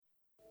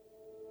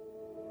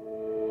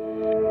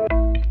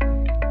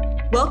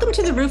Welcome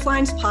to the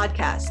Rooflines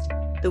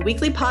Podcast, the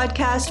weekly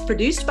podcast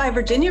produced by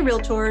Virginia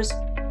Realtors,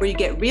 where you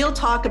get real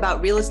talk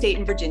about real estate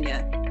in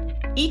Virginia.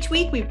 Each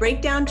week, we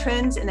break down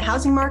trends in the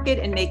housing market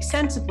and make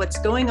sense of what's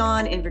going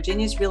on in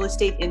Virginia's real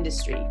estate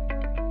industry.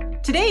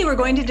 Today, we're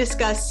going to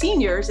discuss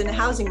seniors in the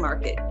housing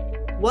market.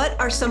 What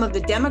are some of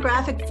the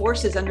demographic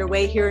forces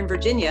underway here in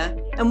Virginia?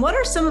 And what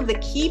are some of the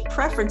key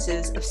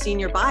preferences of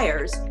senior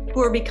buyers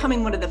who are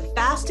becoming one of the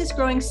fastest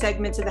growing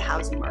segments of the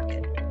housing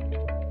market?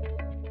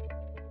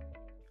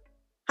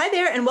 Hi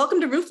there, and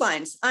welcome to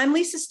Rooflines. I'm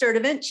Lisa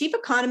Sturdivant, Chief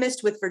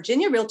Economist with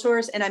Virginia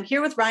Realtors, and I'm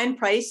here with Ryan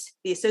Price,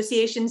 the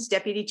association's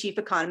Deputy Chief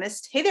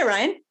Economist. Hey there,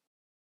 Ryan.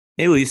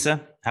 Hey,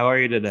 Lisa. How are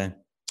you today?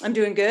 I'm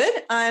doing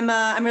good.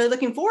 I'm really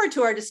looking forward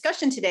to our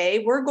discussion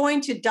today. We're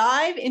going to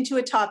dive into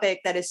a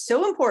topic that is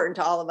so important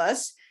to all of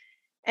us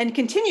and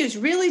continues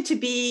really to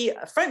be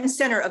front and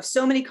center of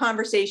so many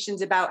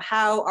conversations about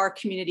how our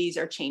communities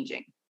are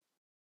changing.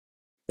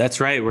 That's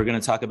right. We're going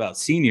to talk about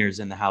seniors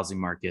in the housing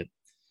market.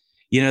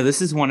 You know,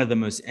 this is one of the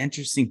most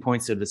interesting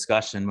points of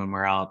discussion when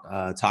we're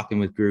out talking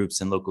with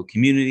groups and local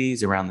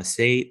communities around the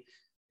state.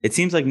 It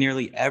seems like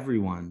nearly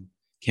everyone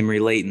can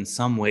relate in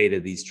some way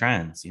to these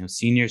trends. You know,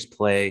 seniors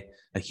play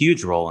a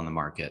huge role in the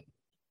market.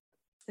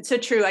 It's so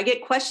true. I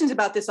get questions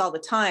about this all the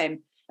time.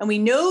 And we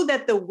know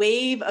that the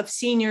wave of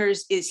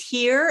seniors is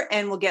here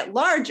and will get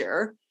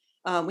larger.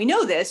 We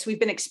know this. We've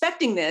been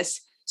expecting this.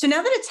 So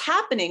now that it's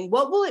happening,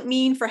 what will it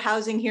mean for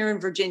housing here in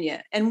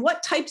Virginia? And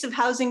what types of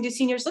housing do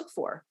seniors look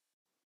for?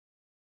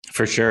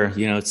 For sure.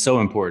 You know, it's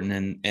so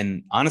important.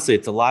 And honestly,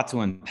 it's a lot to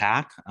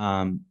unpack.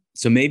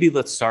 So maybe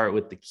let's start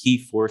with the key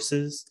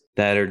forces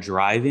that are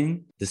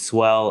driving the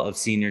swell of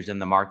seniors in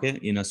the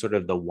market, you know, sort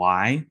of the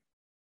why,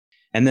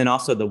 and then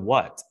also the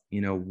what, you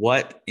know,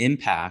 what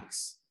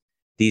impacts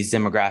these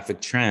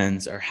demographic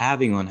trends are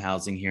having on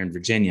housing here in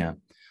Virginia.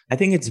 I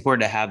think it's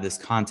important to have this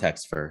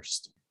context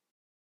first.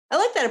 I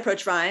like that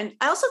approach, Ryan.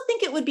 I also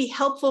think it would be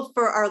helpful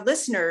for our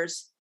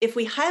listeners if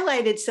we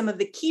highlighted some of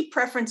the key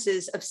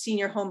preferences of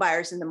senior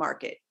homebuyers in the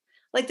market,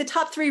 like the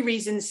top 3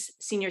 reasons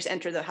seniors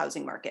enter the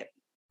housing market.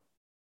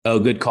 Oh,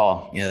 good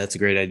call. Yeah, that's a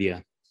great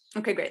idea.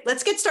 Okay, great.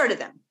 Let's get started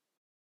then.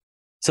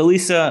 So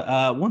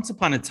Lisa, once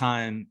upon a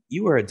time,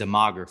 you were a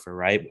demographer,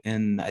 right?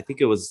 And I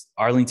think it was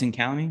Arlington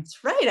County.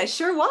 That's right. I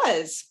sure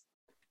was.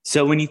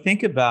 So when you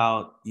think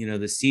about, you know,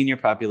 the senior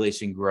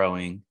population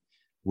growing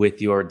with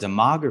your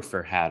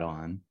demographer hat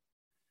on,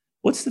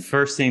 what's the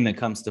first thing that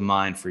comes to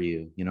mind for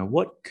you? You know,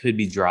 what could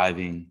be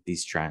driving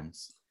these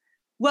trends?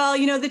 Well,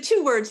 you know, the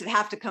 2 words that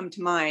have to come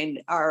to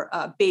mind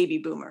are baby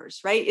boomers,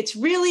 right? It's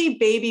really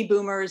baby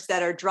boomers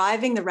that are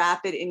driving the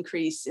rapid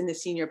increase in the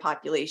senior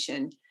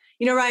population.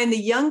 You know, Ryan, the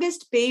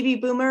youngest baby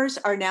boomers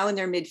are now in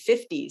their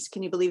mid-50s.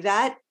 Can you believe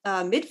that?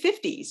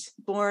 Mid-50s,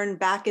 born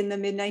back in the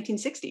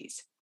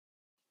mid-1960s.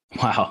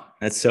 Wow,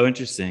 that's so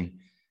interesting.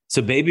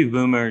 So baby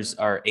boomers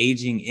are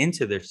aging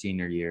into their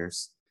senior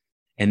years,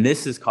 and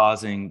this is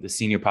causing the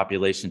senior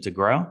population to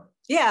grow?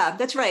 Yeah,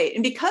 that's right.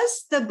 And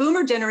because the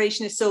boomer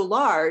generation is so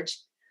large,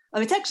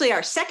 it's actually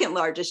our second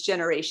largest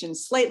generation,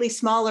 slightly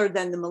smaller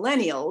than the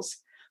millennials.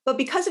 But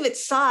because of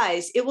its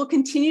size, it will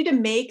continue to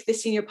make the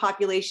senior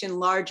population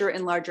larger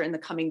and larger in the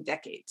coming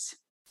decades.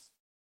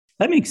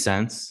 That makes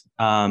sense.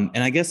 And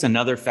I guess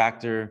another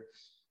factor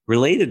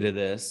related to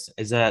this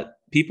is that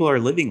people are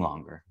living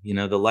longer. You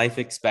know, the life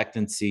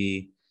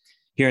expectancy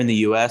here in the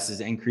US has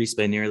increased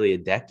by nearly a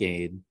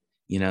decade,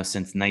 you know,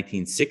 since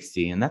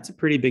 1960. And that's a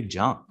pretty big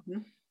jump.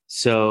 Mm-hmm.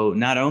 So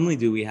not only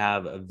do we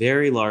have a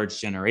very large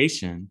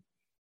generation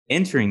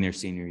entering their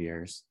senior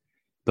years,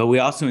 but we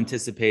also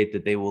anticipate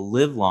that they will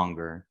live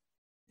longer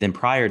than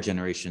prior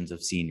generations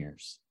of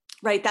seniors.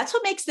 Right. That's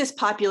what makes this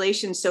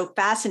population so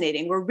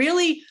fascinating. We're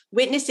really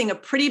witnessing a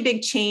pretty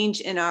big change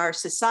in our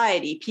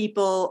society.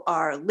 People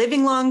are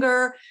living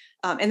longer,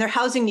 and their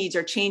housing needs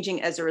are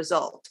changing as a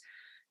result.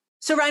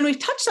 So, Ryan, we've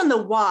touched on the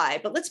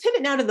why, but let's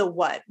pivot now to the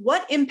what.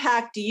 What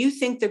impact do you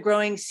think the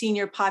growing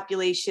senior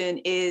population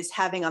is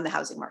having on the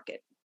housing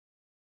market?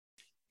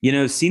 You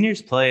know,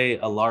 seniors play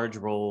a large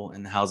role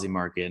in the housing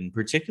market, and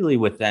particularly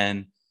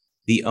within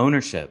the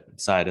ownership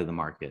side of the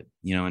market.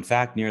 You know, in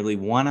fact, nearly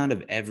 1 out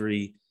of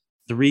every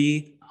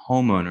 3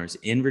 homeowners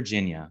in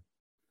Virginia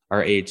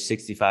are age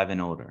 65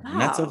 and older. Wow. And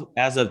that's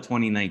as of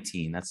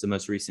 2019. That's the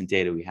most recent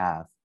data we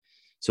have.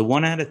 So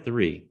 1 out of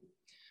 3.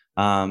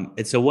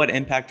 And so what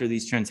impact are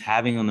these trends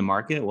having on the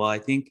market? Well, I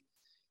think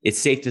it's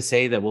safe to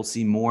say that we'll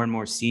see more and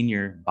more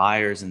senior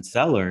buyers and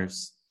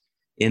sellers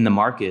in the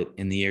market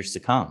in the years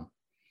to come.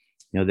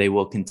 You know, they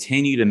will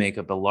continue to make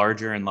up a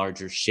larger and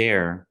larger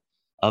share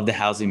of the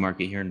housing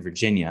market here in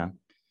Virginia,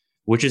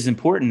 which is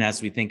important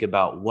as we think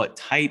about what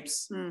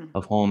types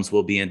of homes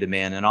will be in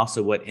demand and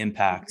also what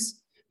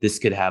impacts this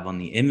could have on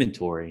the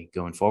inventory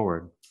going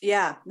forward.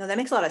 Yeah, no, that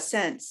makes a lot of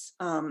sense.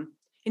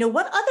 You know,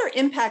 what other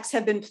impacts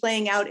have been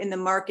playing out in the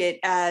market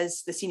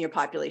as the senior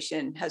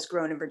population has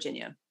grown in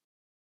Virginia?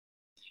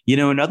 You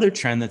know, another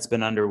trend that's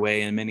been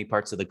underway in many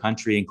parts of the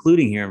country,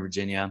 including here in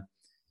Virginia,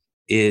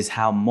 is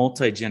how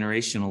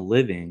multi-generational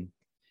living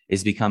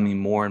is becoming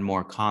more and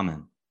more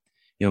common.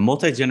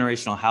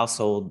 Multi-generational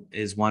household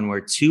is one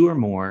where two or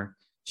more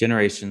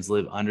generations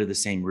live under the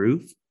same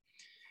roof.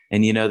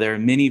 And, there are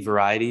many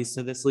varieties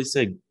to this,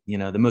 Lisa.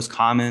 The most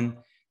common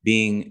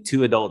being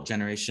two adult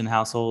generation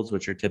households,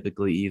 which are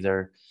typically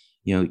either,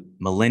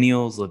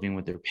 millennials living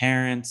with their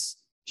parents,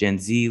 Gen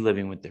Z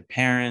living with their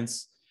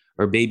parents,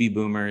 or baby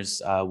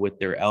boomers with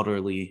their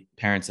elderly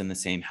parents in the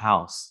same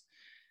house.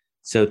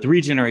 So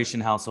three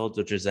generation households,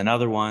 which is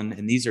another one.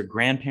 And these are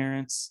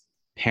grandparents,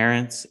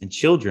 parents, and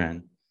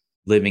children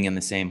living in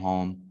the same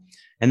home.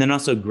 And then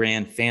also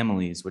grand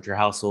families, which are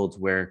households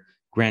where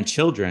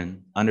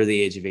grandchildren under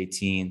the age of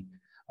 18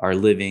 are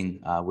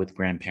living with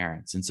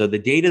grandparents. And so the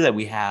data that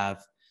we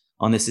have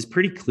on this is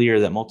pretty clear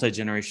that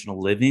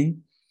multi-generational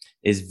living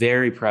is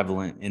very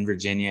prevalent in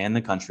Virginia and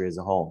the country as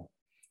a whole.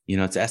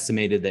 It's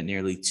estimated that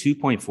nearly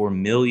 2.4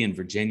 million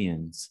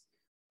Virginians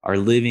are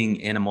living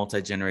in a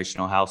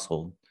multi-generational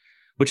household,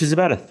 which is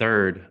about a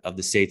third of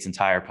the state's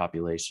entire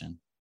population.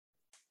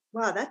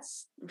 Wow,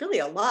 that's really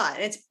a lot.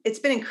 It's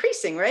been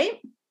increasing, right?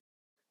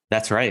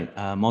 That's right.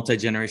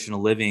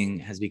 Multi-generational living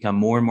has become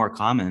more and more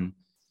common,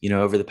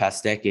 over the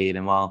past decade.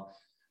 And while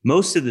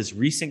most of this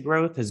recent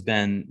growth has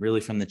been really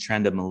from the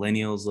trend of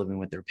millennials living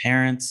with their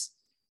parents,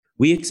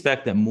 we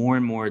expect that more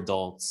and more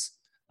adults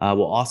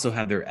will also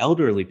have their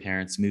elderly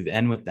parents move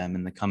in with them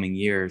in the coming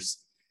years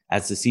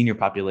as the senior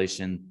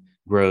population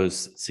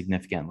grows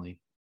significantly.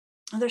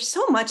 There's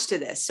so much to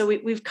this. So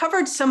we've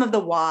covered some of the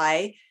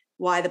why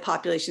the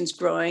population's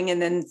growing,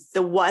 and then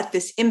the what,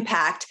 this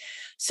impact.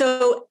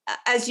 So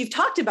as you've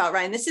talked about,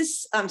 Ryan, this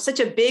is such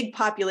a big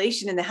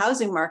population in the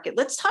housing market.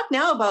 Let's talk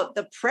now about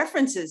the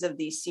preferences of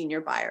these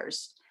senior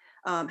buyers.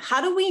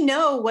 How do we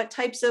know what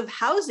types of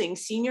housing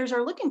seniors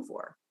are looking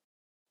for?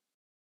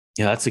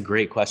 Yeah, that's a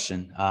great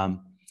question.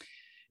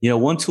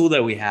 One tool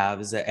that we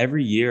have is that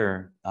every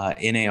year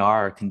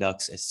NAR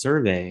conducts a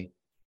survey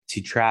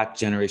to track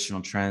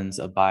generational trends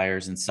of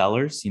buyers and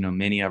sellers.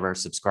 Many of our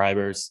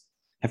subscribers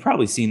have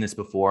probably seen this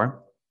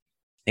before.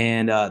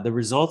 And the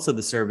results of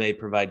the survey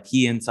provide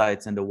key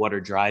insights into what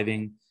are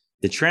driving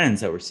the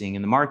trends that we're seeing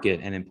in the market.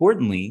 And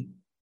importantly,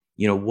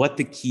 what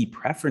the key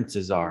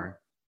preferences are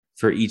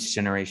for each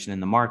generation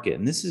in the market.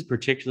 And this is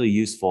particularly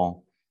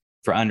useful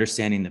for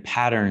understanding the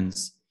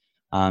patterns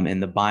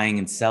and the buying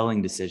and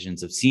selling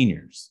decisions of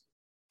seniors.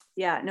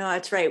 Yeah, no,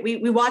 that's right.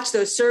 We watch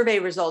those survey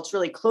results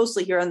really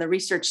closely here on the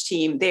research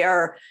team. They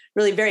are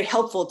really very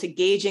helpful to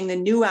gauging the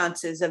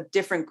nuances of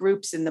different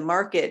groups in the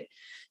market.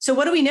 So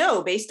what do we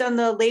know based on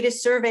the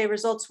latest survey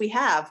results we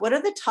have? What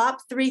are the top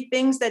three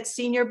things that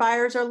senior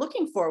buyers are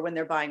looking for when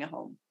they're buying a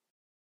home?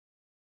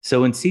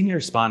 So when senior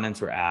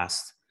respondents were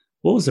asked,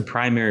 what was the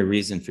primary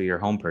reason for your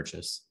home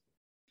purchase?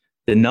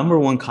 The number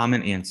one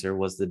common answer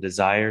was the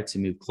desire to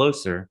move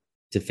closer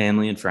to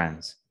family and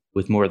friends,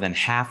 with more than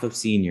half of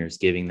seniors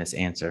giving this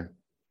answer.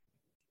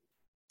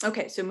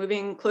 Okay, so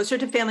moving closer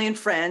to family and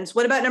friends.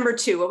 What about number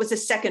two? What was the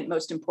second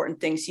most important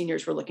thing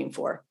seniors were looking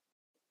for?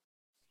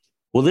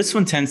 Well, this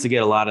one tends to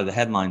get a lot of the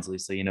headlines,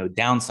 Lisa,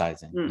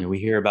 downsizing. We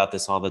hear about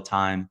this all the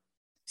time.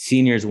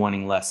 Seniors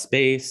wanting less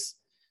space.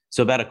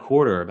 So about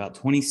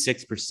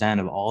 26%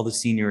 of all the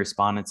senior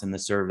respondents in the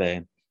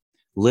survey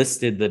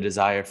listed the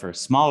desire for a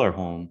smaller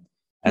home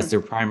as their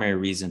primary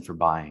reason for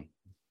buying.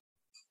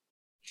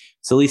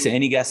 So Lisa,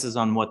 any guesses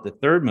on what the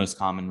third most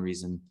common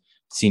reason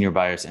senior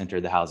buyers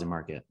enter the housing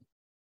market?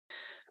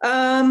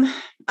 I'm going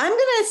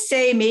to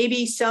say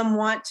maybe some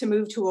want to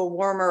move to a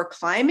warmer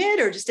climate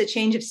or just a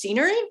change of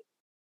scenery.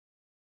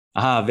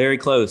 Very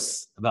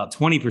close. About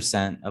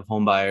 20% of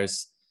home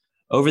buyers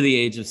over the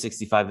age of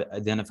 65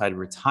 identified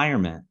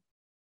retirement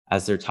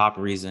as their top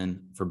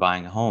reason for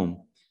buying a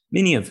home,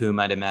 many of whom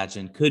I'd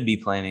imagine could be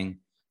planning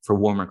for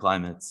warmer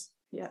climates.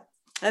 Yeah,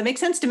 that makes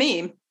sense to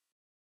me.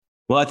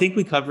 Well, I think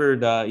we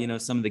covered,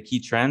 some of the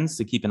key trends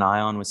to keep an eye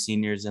on with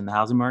seniors in the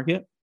housing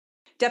market.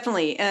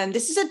 Definitely. And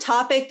this is a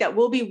topic that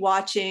we'll be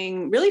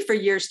watching really for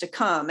years to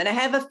come. And I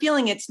have a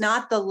feeling it's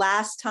not the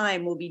last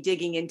time we'll be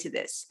digging into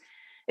this.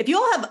 If you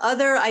all have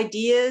other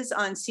ideas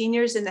on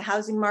seniors in the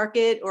housing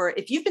market, or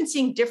if you've been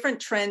seeing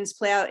different trends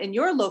play out in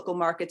your local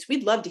markets,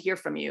 we'd love to hear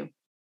from you.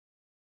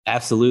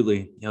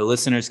 Absolutely.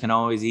 Listeners can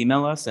always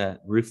email us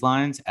at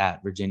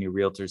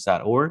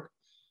rooflines@virginiarealtors.org.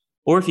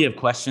 Or if you have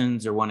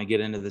questions or want to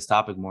get into this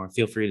topic more,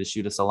 feel free to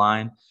shoot us a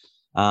line.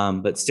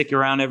 But stick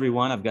around,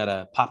 everyone. I've got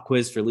a pop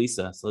quiz for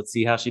Lisa, so let's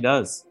see how she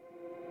does.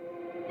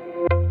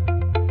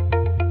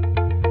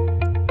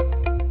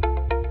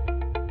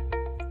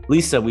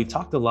 Lisa, we've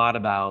talked a lot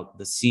about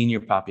the senior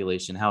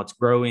population, how it's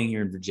growing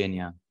here in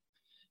Virginia.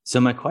 So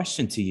my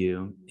question to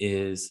you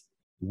is,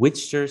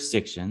 which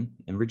jurisdiction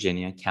in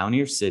Virginia,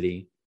 county or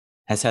city,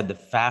 has had the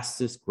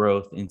fastest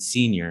growth in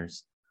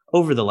seniors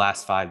over the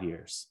last 5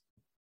 years?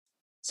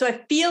 So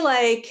I feel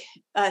like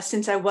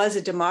since I was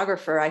a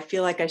demographer, I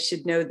feel like I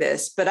should know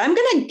this, but I'm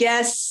going to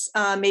guess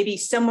maybe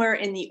somewhere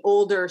in the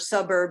older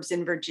suburbs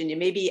in Virginia,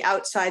 maybe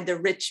outside the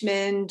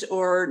Richmond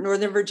or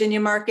Northern Virginia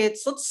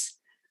markets.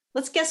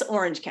 Let's guess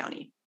Orange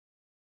County.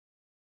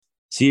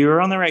 So you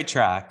were on the right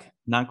track.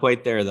 Not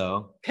quite there,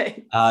 though.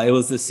 Okay. It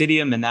was the city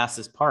of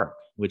Manassas Park,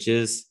 which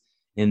is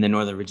in the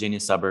Northern Virginia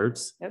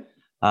suburbs. Yep.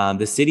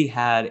 The city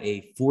had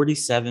a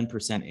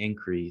 47%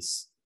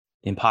 increase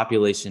in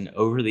population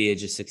over the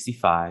age of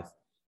 65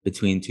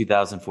 between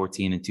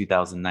 2014 and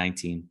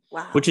 2019,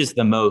 wow. which is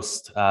the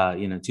most,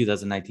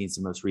 2019 is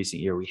the most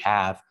recent year we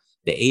have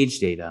the age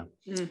data.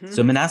 Mm-hmm.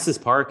 So Manassas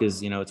Park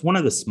is, it's one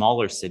of the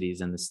smaller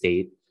cities in the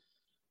state.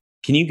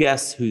 Can you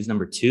guess who's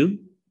number 2?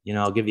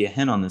 I'll give you a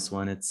hint on this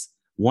one. It's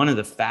one of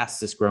the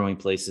fastest growing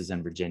places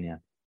in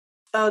Virginia.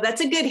 Oh,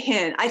 that's a good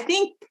hint. I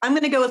think I'm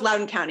going to go with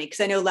Loudoun County because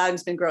I know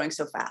Loudoun's been growing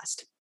so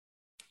fast.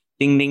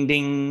 Ding, ding,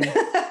 ding.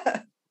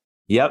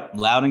 Yep,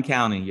 Loudoun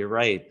County, you're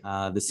right.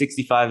 The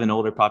 65 and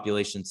older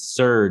population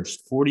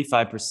surged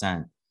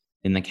 45%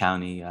 in the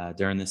county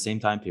during the same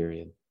time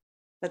period.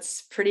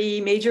 That's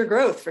pretty major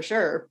growth for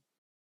sure.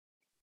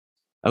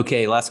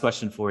 Okay, last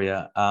question for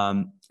you.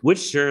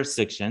 Which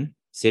jurisdiction,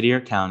 city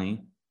or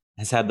county,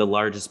 has had the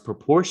largest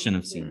proportion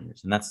of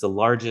seniors? And that's the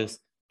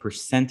largest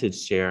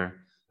percentage share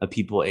of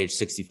people aged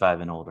 65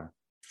 and older.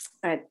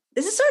 All right.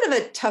 This is sort of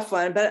a tough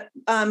one, but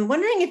I'm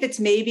wondering if it's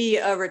maybe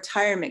a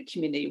retirement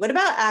community. What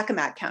about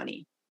Accomack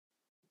County?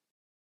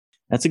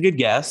 That's a good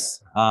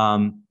guess.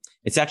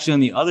 It's actually on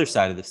the other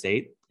side of the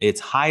state.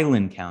 It's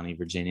Highland County,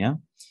 Virginia,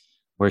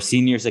 where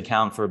seniors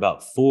account for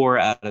about 4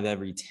 out of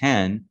every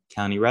 10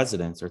 county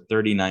residents, or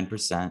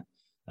 39%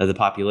 of the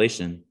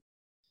population.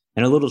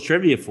 And a little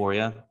trivia for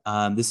you,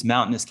 this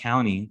mountainous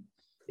county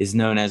is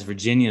known as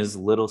Virginia's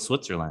Little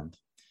Switzerland.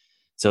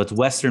 So its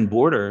western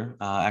border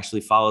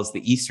actually follows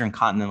the Eastern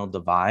Continental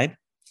Divide,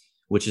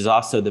 which is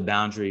also the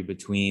boundary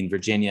between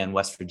Virginia and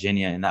West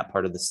Virginia in that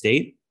part of the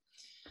state.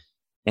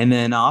 And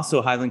then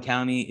also Highland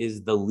County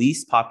is the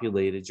least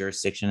populated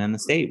jurisdiction in the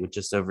state with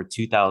just over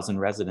 2,000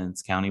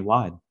 residents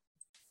countywide.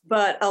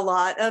 But a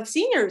lot of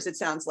seniors, it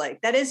sounds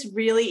like. That is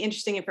really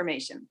interesting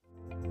information.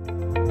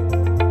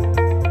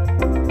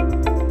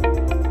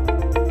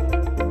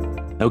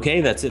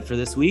 Okay, that's it for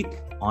this week.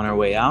 On our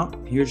way out,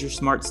 here's your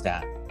smart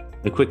stat.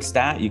 A quick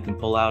stat you can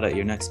pull out at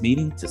your next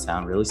meeting to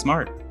sound really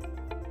smart.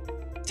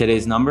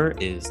 Today's number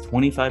is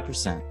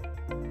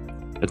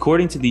 25%.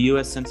 According to the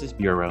U.S. Census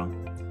Bureau,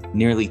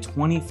 nearly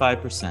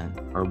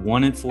 25%, or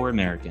 1 in 4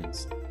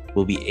 Americans,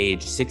 will be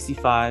aged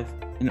 65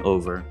 and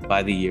over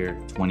by the year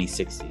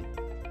 2060.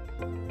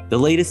 The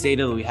latest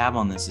data that we have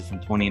on this is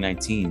from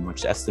 2019,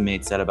 which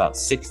estimates that about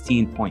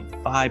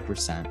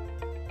 16.5%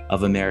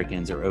 of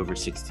Americans are over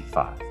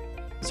 65.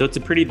 So it's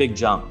a pretty big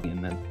jump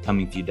in the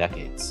coming few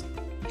decades.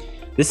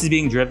 This is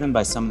being driven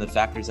by some of the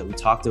factors that we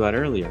talked about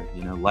earlier.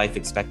 Life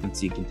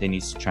expectancy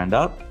continues to trend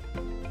up,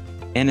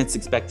 and it's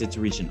expected to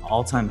reach an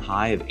all-time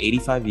high of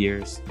 85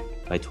 years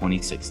by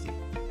 2060.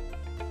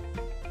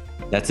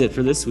 That's it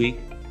for this week.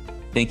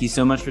 Thank you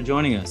so much for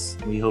joining us.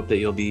 We hope that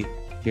you'll be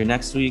here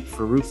next week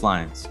for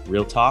Rooflines,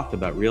 real talk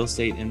about real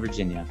estate in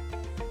Virginia.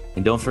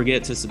 And don't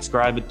forget to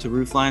subscribe to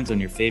Rooflines on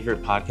your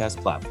favorite podcast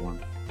platform.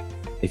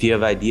 If you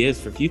have ideas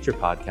for future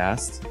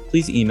podcasts,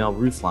 please email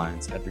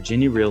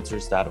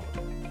rooflines@virginiarealtors.org.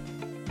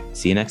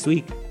 See you next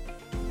week.